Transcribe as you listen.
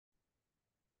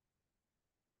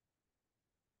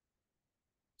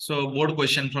So board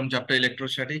question from chapter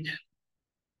electrostatic.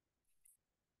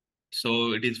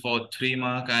 So it is for 3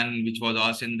 mark and which was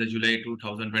asked in the July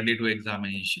 2022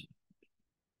 examination.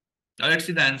 Now let's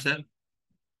see the answer.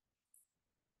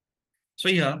 So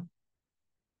here,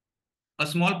 a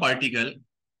small particle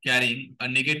carrying a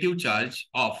negative charge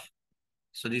of,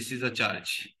 so this is a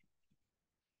charge.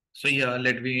 So here,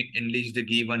 let me enlist the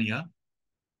given here.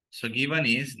 So given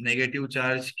is negative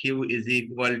charge Q is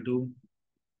equal to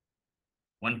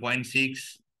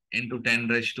 1.6 into 10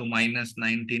 raised to minus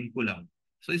 19 coulomb.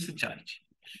 So it's a charge.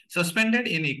 Suspended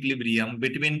in equilibrium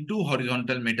between two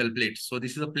horizontal metal plates. So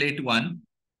this is a plate 1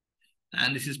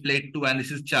 and this is plate 2 and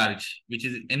this is charge which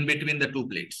is in between the two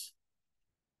plates.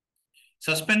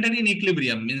 Suspended in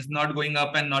equilibrium means not going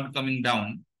up and not coming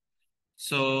down.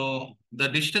 So the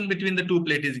distance between the two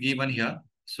plates is given here.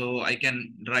 So I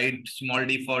can write small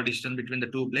d for distance between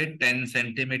the two plates 10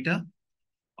 centimeter,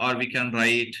 or we can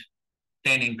write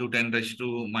 10 into 10 raised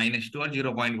to minus 2 or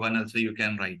 0.1 also you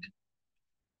can write.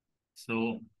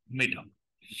 So meter.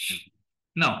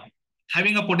 Now,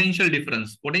 having a potential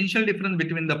difference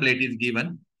between the plate is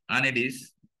given and it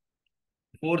is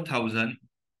 4000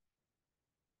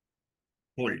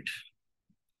 volt.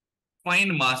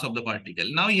 Find mass of the particle.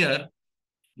 Now here,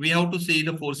 we have to see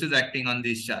the forces acting on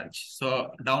this charge.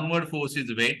 So downward force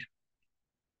is weight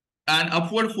and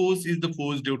upward force is the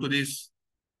force due to this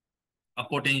a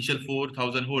potential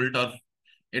 4000 volt of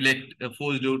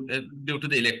force due to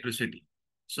the electricity.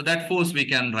 So that force we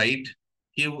can write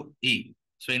QE.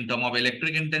 So in terms of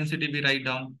electric intensity, we write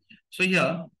down. So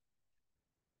here,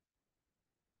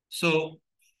 so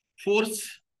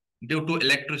force due to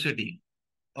electricity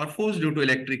or force due to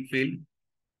electric field,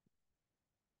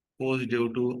 force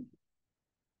due to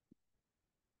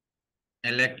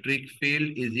electric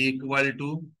field is equal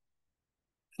to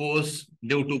force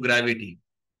due to gravity.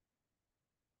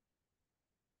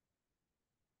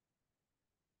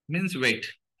 Means weight.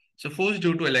 So force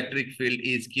due to electric field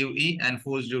is QE and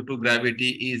force due to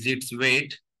gravity is its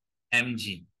weight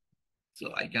mg.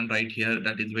 So I can write here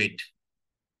that is weight.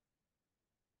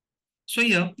 So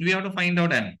here we have to find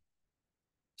out m.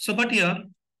 So but here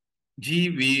G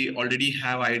we already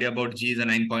have idea about G is a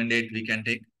 9.8 we can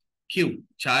take. Q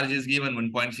charge is given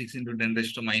 1.6 into 10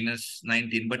 raised to minus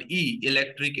 19, but E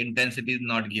electric intensity is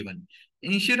not given.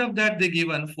 Instead of that they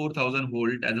given 4000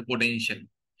 volt as a potential.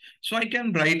 So I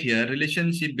can write here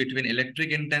relationship between electric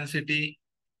intensity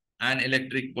and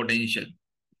electric potential.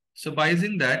 So by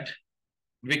using that,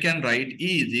 we can write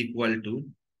E is equal to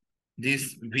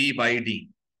this V by D.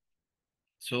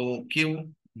 So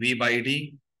Q V by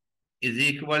D is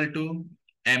equal to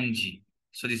mg.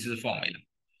 So this is a formula.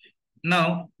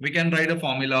 Now we can write a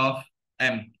formula of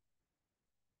m.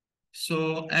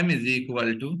 So m is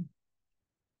equal to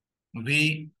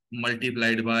V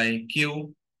multiplied by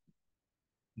Q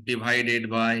divided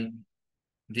by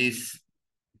this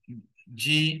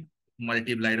G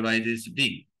multiplied by this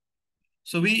D.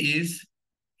 So V is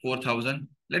 4000.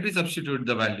 Let me substitute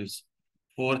the values.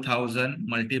 4000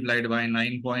 multiplied by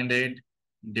 9.8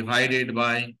 divided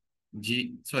by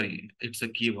G. Sorry, it's a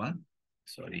Q1.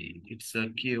 Sorry, it's a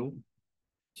Q.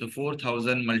 So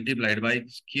 4000 multiplied by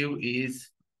Q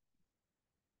is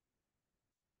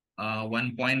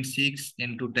 1.6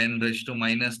 into 10 raised to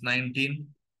minus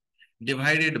 19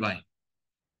 divided by.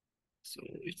 So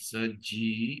it's a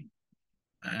G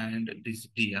and this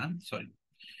D. Sorry.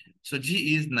 So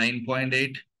G is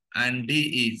 9.8 and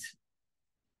D is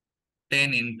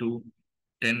 10 into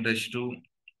 10 raised to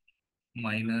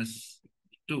minus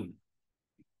 2.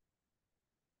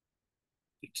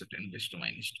 It's a 10 raised to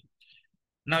minus 2.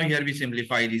 Now here we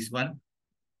simplify this one.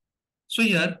 So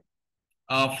here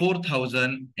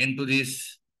 4000 into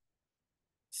this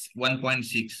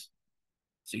 1.6.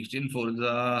 16 for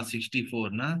the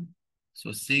 64. Na?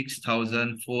 So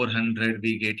 6400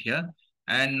 we get here.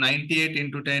 And 98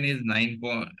 into 10 is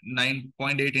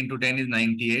 9.8 into 10 is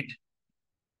 98.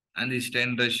 And this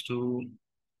 10 raised to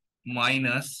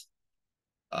minus,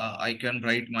 I can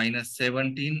write minus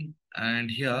 17. And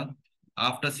here,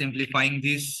 after simplifying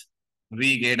this,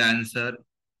 we get answer.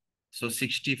 So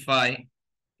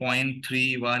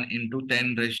 65.31 into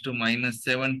 10 raised to minus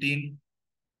 17.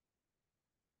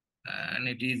 And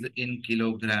it is in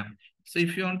kilogram. So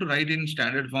if you want to write in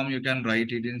standard form, you can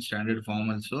write it in standard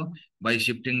form also by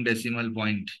shifting decimal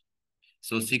point.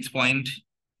 So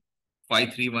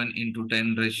 6.531 into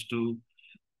 10 raised to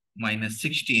minus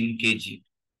 16 kg.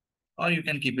 Or you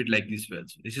can keep it like this way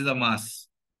also. This is a mass.